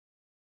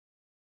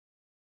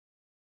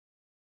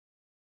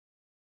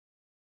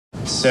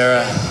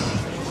Sarah,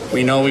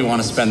 we know we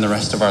want to spend the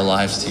rest of our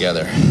lives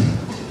together.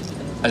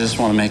 I just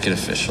want to make it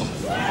official.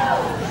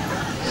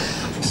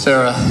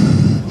 Sarah,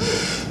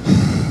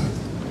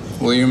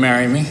 will you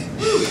marry me?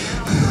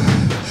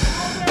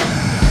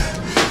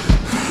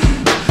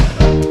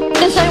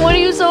 What are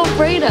you so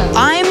afraid of?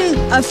 I'm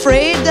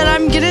afraid that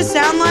I'm gonna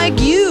sound like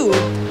you,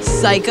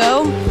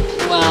 psycho.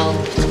 Well,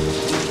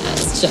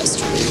 that's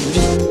just rude.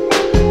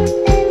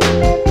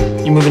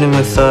 You moving in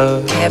with,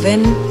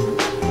 Kevin?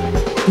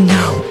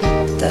 No,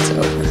 that's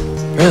over.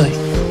 Really?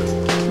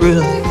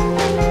 Really?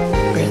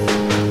 Really.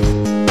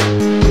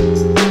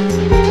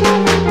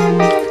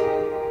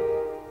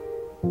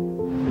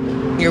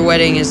 Your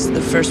wedding is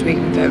the first week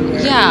in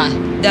February. Yeah.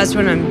 That's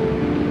when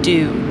I'm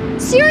due.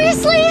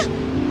 Seriously?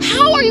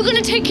 How are you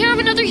gonna take care of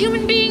another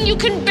human being? You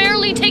can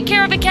barely take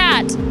care of a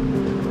cat.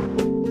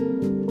 I'm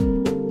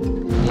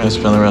gonna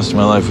spend the rest of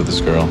my life with this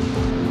girl.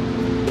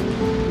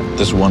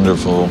 This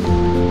wonderful,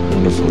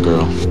 wonderful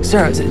girl.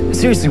 Sarah,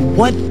 seriously,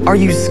 what are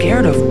you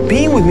scared of?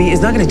 Being with me is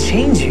not gonna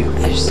change you.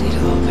 I just need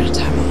a little bit of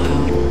time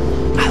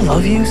alone. I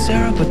love you,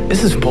 Sarah, but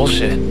this is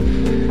bullshit.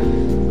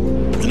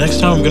 The next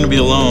time I'm gonna be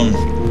alone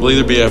will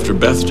either be after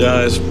Beth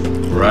dies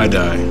or I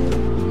die.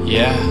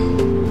 Yeah.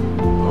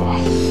 Oh,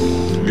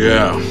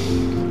 yeah.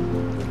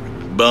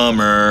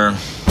 Bummer.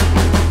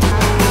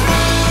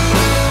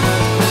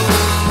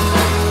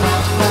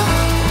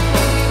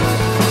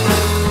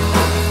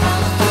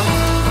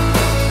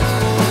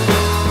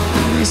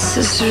 My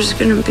sister's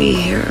gonna be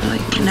here,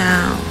 like,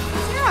 now.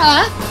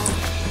 Sarah?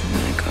 Oh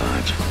my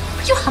God.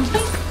 Are you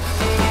hungry?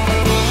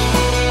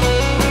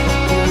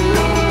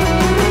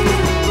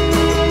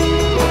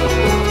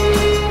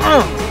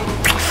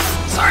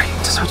 Sorry,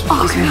 just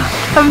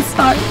I'm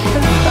sorry.